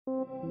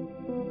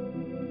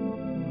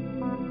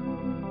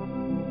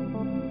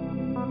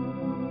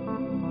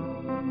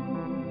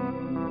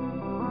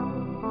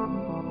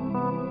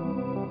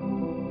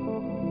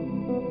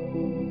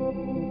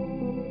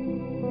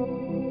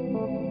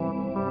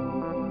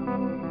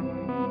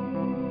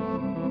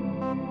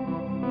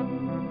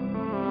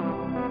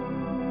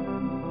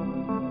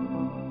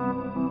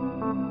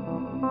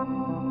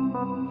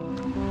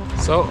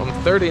So I'm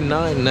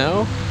 39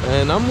 now,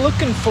 and I'm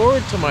looking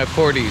forward to my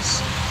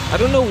 40s. I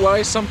don't know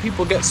why some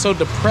people get so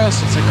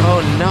depressed. It's like,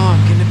 oh no,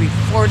 I'm gonna be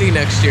 40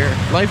 next year.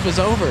 Life is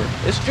over.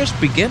 It's just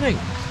beginning.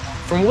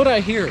 From what I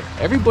hear,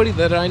 everybody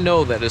that I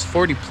know that is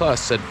 40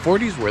 plus said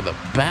 40s were the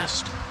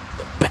best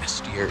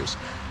years.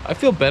 I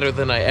feel better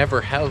than I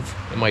ever have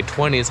in my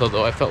 20s,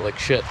 although I felt like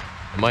shit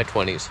in my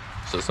 20s.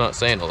 So it's not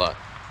saying a lot.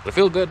 But I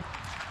feel good.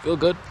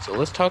 So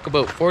let's talk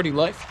about 40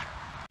 life.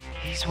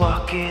 He's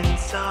walking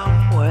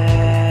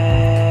somewhere.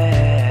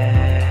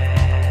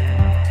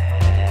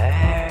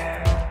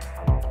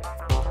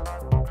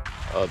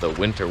 Oh, the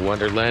winter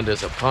wonderland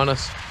is upon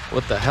us.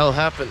 What the hell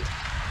happened?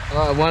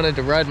 Oh, I wanted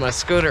to ride my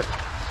scooter.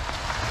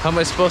 How am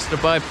I supposed to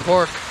buy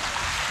pork?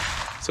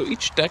 So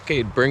each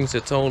decade brings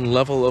its own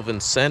level of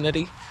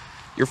insanity.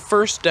 Your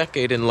first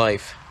decade in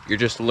life, you're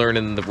just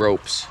learning the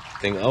ropes.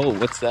 Think, oh,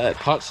 what's that?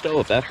 Hot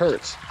stove, that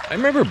hurts. I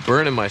remember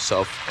burning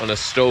myself on a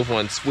stove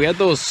once. We had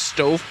those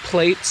stove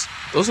plates.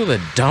 Those are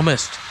the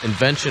dumbest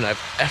invention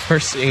I've ever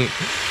seen.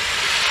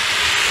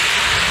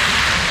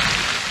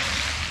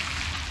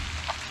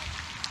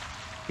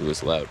 It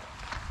was loud.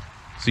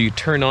 So you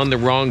turn on the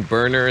wrong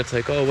burner, it's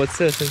like, oh, what's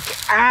this? And,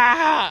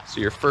 ah!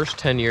 So your first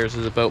 10 years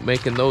is about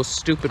making those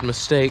stupid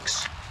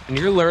mistakes. And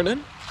you're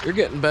learning, you're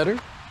getting better.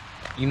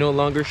 You no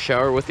longer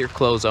shower with your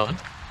clothes on.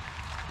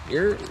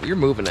 You're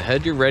moving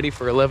ahead, you're ready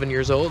for 11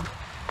 years old.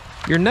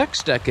 Your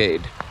next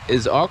decade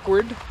is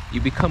awkward.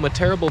 You become a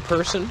terrible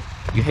person.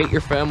 You hate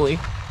your family.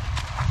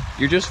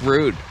 You're just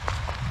rude.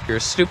 You're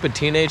a stupid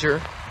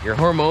teenager. Your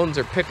hormones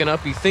are picking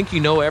up. You think you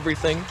know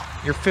everything.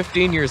 You're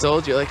 15 years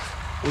old. You're like,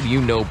 what do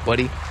you know,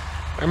 buddy?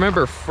 I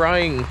remember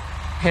frying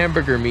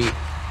hamburger meat,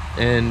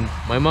 and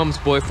my mom's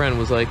boyfriend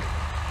was like,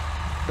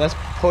 that's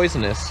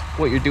poisonous.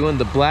 What you're doing,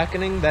 the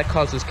blackening, that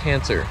causes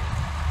cancer.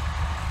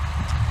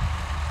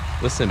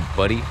 Listen,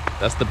 buddy,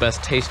 that's the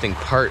best tasting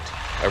part.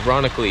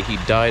 Ironically, he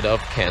died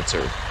of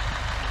cancer.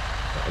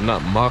 I'm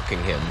not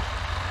mocking him,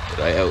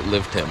 but I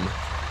outlived him.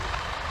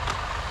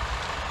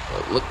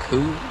 But look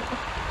who...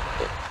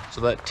 So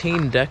that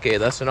teen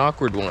decade, that's an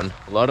awkward one.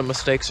 A lot of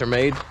mistakes are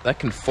made. That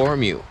can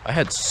form you. I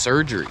had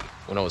surgery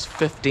when I was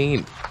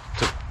 15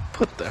 to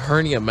put the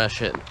hernia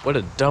mesh in. What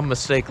a dumb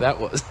mistake that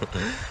was.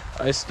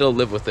 I still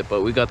live with it,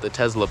 but we got the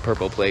Tesla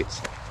purple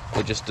plates.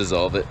 They just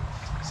dissolve it,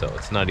 so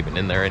it's not even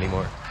in there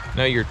anymore.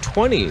 Now your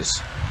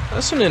 20s,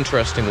 that's an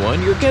interesting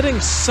one. You're getting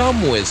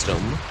some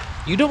wisdom.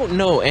 You don't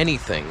know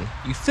anything.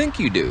 You think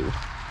you do,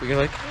 but you're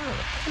like,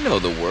 oh, I know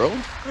the world.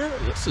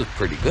 This is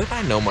pretty good.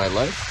 I know my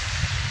life.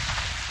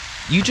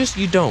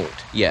 You don't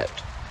yet.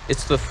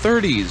 It's the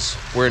 30s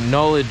where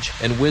knowledge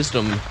and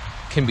wisdom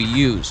can be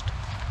used.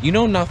 You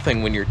know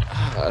nothing when you're,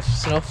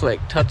 snowflake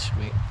touched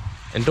me.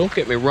 And don't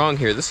get me wrong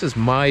here, this is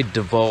my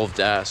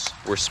devolved ass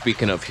we're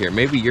speaking of here.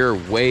 Maybe you're a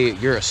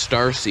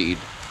starseed.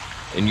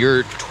 In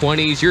your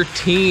 20s, your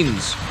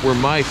teens were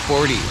my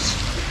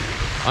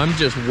 40s. I'm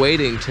just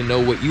waiting to know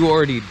what you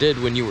already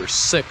did when you were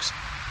 6.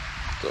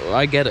 So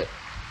I get it.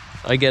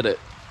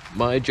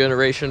 My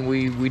generation,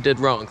 we did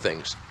wrong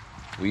things.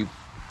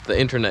 The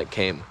internet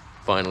came,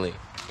 finally,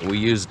 and we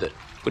used it.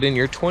 But in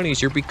your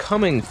 20s, you're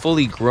becoming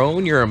fully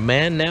grown. You're a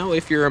man now,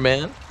 if you're a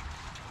man.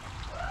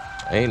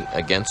 I ain't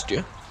against you,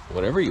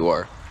 whatever you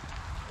are.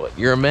 But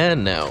you're a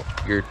man now.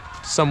 You're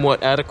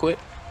somewhat adequate,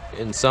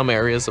 in some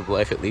areas of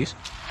life at least.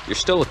 You're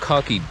still a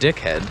cocky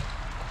dickhead,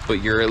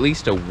 but you're at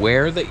least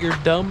aware that you're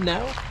dumb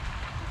now.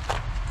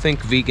 Think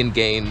Vegan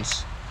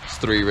Games,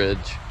 Three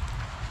Ridge.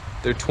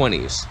 They're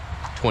 20s,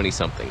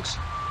 20-somethings.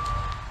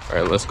 All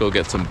right, let's go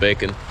get some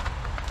bacon.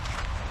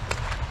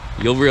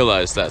 You'll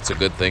realize that's a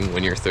good thing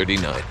when you're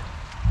 39.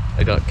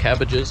 I got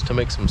cabbages to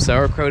make some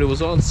sauerkraut. It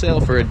was on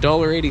sale for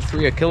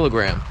 $1.83 a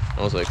kilogram.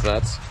 I was like,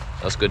 that's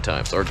good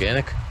times.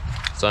 Organic,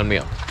 sign me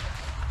up.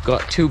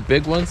 Got 2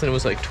 big ones and it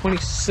was like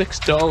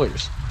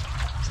 $26.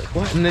 It's like,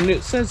 what? And then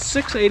it says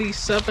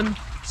 $6.87,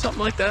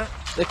 something like that,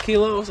 the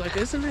kilo. I was like,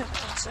 isn't it?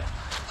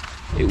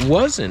 It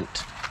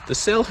wasn't. The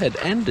sale had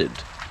ended,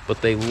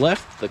 but they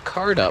left the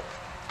card up.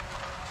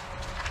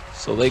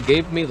 So they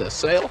gave me the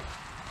sale.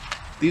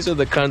 These are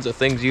the kinds of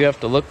things you have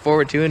to look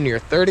forward to in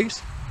your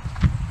 30s.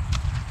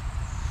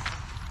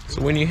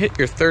 So when you hit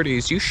your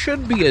 30s, you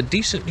should be a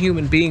decent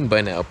human being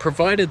by now,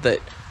 provided that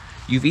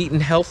you've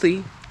eaten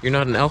healthy, you're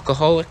not an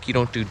alcoholic, you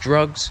don't do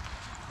drugs,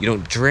 you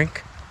don't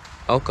drink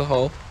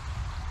alcohol.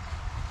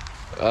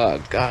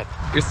 Oh, God.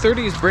 Your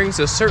 30s brings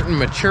a certain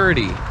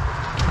maturity.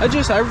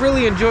 I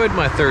really enjoyed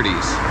my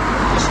 30s.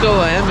 Still,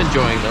 I am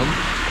enjoying them.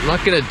 I'm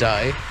not gonna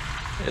die.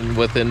 And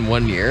within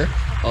 1 year,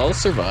 I'll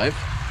survive.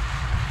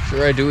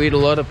 Sure, I do eat a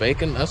lot of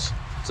bacon. It's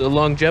a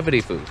longevity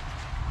food.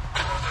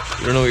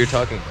 You don't know what you're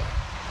talking about.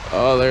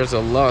 Oh, there's a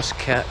lost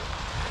cat.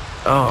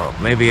 Oh,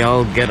 maybe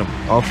I'll get them.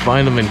 I'll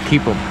find them and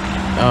keep them.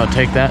 Oh,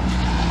 take that.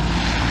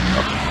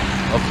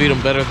 I'll feed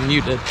them better than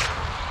you did.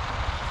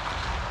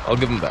 I'll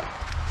give them back.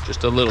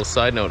 Just a little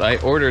side note, I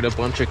ordered a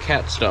bunch of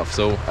cat stuff,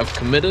 so I've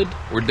committed.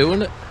 We're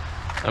doing it.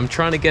 I'm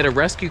trying to get a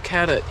rescue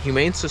cat at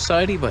Humane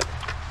Society, but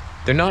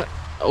they're not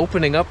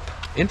opening up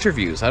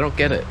interviews. I don't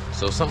get it.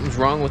 So something's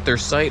wrong with their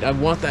site. I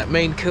want that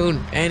Maine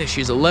Coon. And if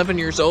she's 11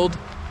 years old,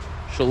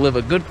 she'll live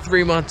a good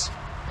 3 months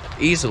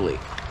easily.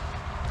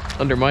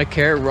 Under my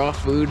care, raw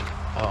food.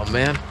 Oh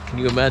man, can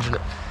you imagine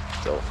it?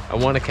 So I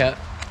want a cat.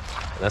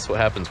 And that's what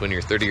happens when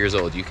you're 30 years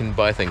old. You can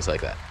buy things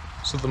like that.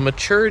 So the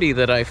maturity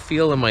that I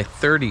feel in my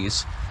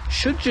 30s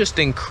should just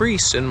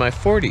increase in my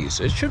 40s.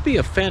 It should be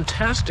a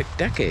fantastic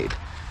decade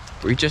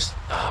where you just,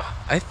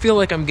 I feel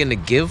like I'm gonna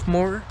give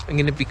more. I'm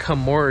gonna become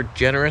more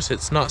generous.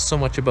 It's not so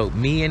much about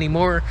me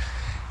anymore.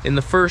 In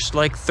the first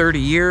like 30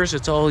 years,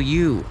 it's all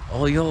you.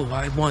 All yo,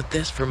 I want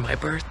this for my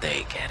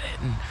birthday, get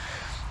it. And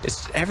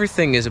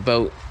everything is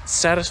about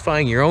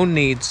satisfying your own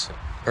needs,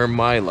 or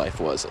my life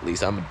was, at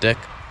least. I'm a dick.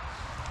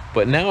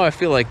 But now I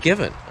feel like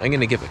giving. I'm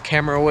gonna give a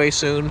camera away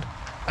soon.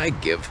 I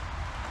give.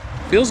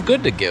 Feels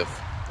good to give.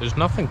 There's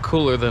nothing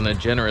cooler than a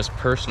generous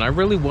person. I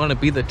really want to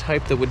be the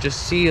type that would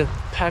just see a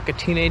pack of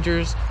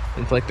teenagers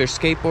and like they're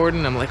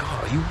skateboarding. I'm like,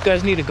 oh, you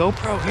guys need a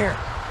GoPro? Here,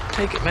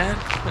 take it, man.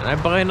 And I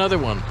buy another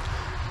one.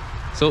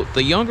 So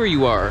the younger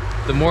you are,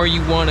 the more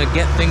you want to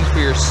get things for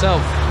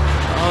yourself.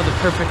 Oh, the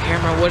perfect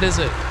camera, what is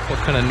it? What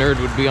kind of nerd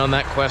would be on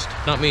that quest?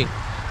 Not me.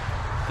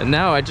 And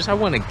now I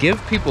want to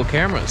give people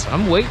cameras.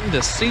 I'm waiting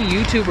to see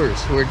YouTubers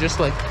who are just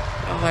like,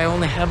 oh, I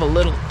only have a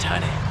little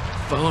tiny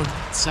phone.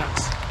 It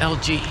sucks.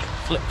 LG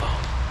flip phone.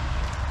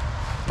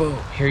 Boom,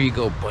 here you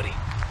go, buddy.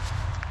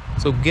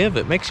 So give,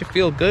 it makes you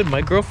feel good.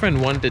 My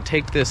girlfriend wanted to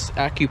take this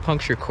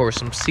acupuncture course,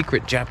 some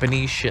secret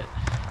Japanese shit.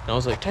 And I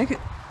was like, take it.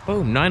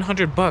 Boom,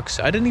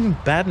 $900. I didn't even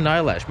bat an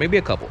eyelash. Maybe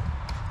a couple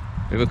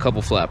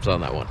flaps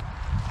on that one.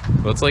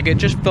 But it's like, it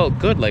just felt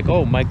good. Like,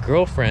 oh, my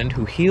girlfriend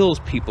who heals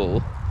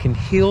people can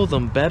heal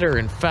them better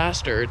and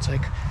faster. It's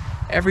like,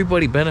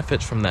 everybody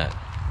benefits from that.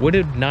 What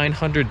did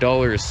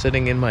 $900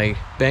 sitting in my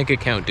bank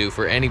account do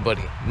for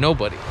anybody?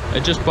 Nobody.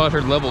 I just bought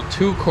her level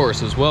 2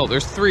 course as well.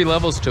 There's 3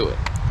 levels to it.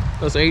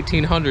 That's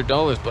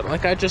 $1,800, but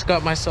like I just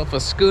got myself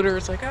a scooter.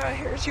 It's like,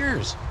 here's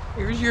yours.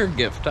 Here's your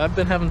gift. I've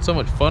been having so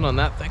much fun on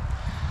that thing.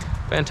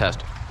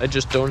 Fantastic. I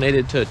just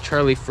donated to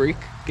Charlie Freak,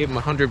 gave him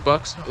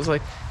 $100. I was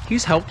like,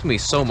 he's helped me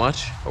so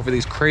much over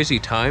these crazy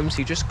times.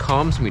 He just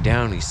calms me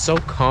down. He's so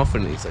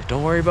confident. He's like,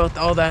 don't worry about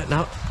all that.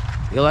 No,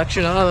 the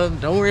election,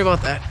 don't worry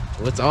about that.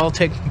 It's all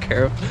taken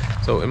care of.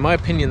 So in my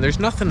opinion, there's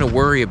nothing to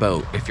worry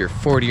about if you're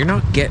 40. You're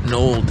not getting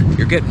old.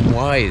 You're getting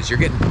wise. You're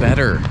getting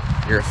better.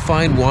 You're a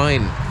fine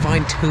wine,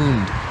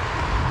 fine-tuned.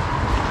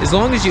 As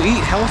long as you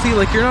eat healthy,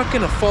 like you're not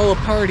gonna fall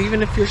apart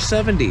even if you're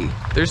 70.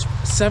 There's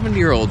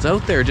 70-year-olds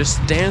out there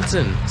just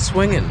dancing,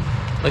 swinging.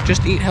 Like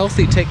just eat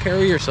healthy, take care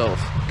of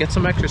yourself. Get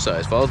some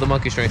exercise, follow the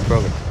Monkey Strength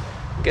program.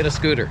 Get a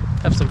scooter,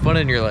 have some fun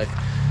in your life.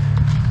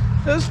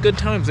 Those good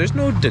times. There's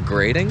no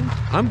degrading.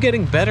 I'm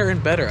getting better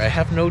and better. I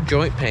have no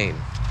joint pain.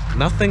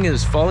 Nothing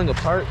is falling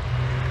apart.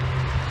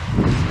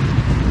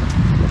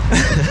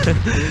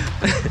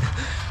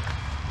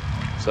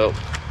 So,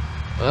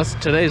 that's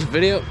today's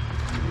video.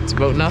 It's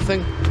about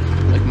nothing,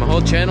 like my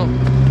whole channel.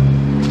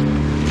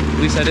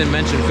 At least I didn't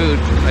mention food.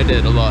 I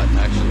did a lot,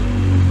 actually.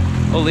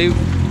 I'll leave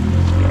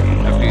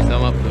after you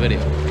thumb up the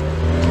video.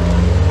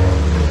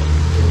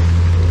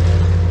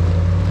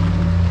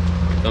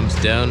 Thumbs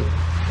down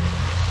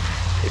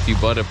if you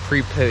bought a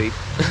prepaid,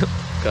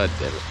 god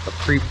damn it, a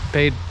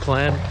prepaid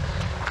plan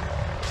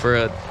for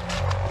a,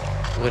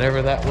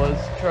 whatever that was,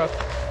 truck.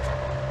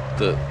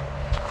 The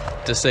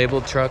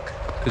disabled truck,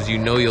 because you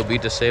know you'll be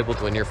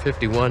disabled when you're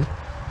 51.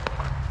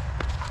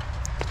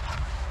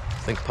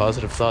 Think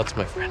positive thoughts,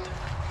 my friend.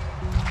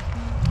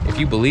 If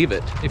you believe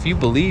it, if you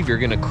believe you're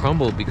gonna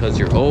crumble because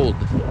you're old,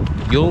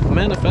 you'll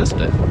manifest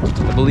it.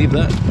 I believe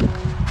that.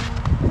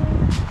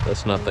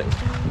 That's nothing.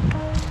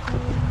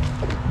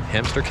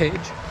 Hamster cage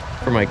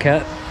for my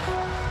cat.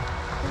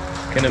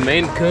 Can a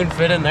Maine Coon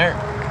fit in there?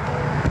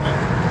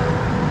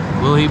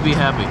 Will he be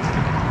happy?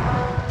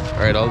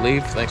 Alright, I'll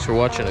leave. Thanks for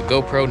watching a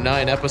GoPro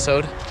 9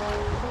 episode.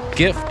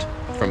 Gift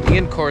from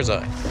Ian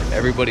Korzai,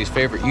 everybody's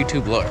favorite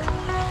YouTube lawyer.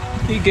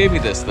 He gave me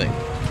this thing.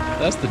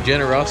 That's the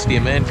generosity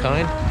of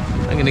mankind.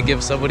 I'm gonna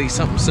give somebody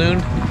something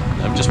soon.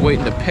 I'm just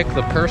waiting to pick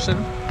the person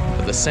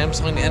for the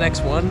Samsung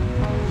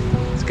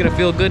NX1. It's gonna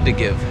feel good to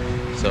give.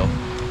 So,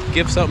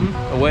 give something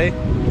away.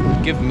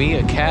 Give me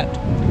a cat.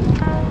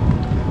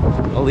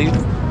 I'll leave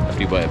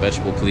after you buy a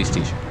Vegetable Police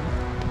t-shirt.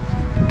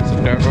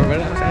 Subscribe for more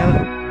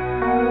videos.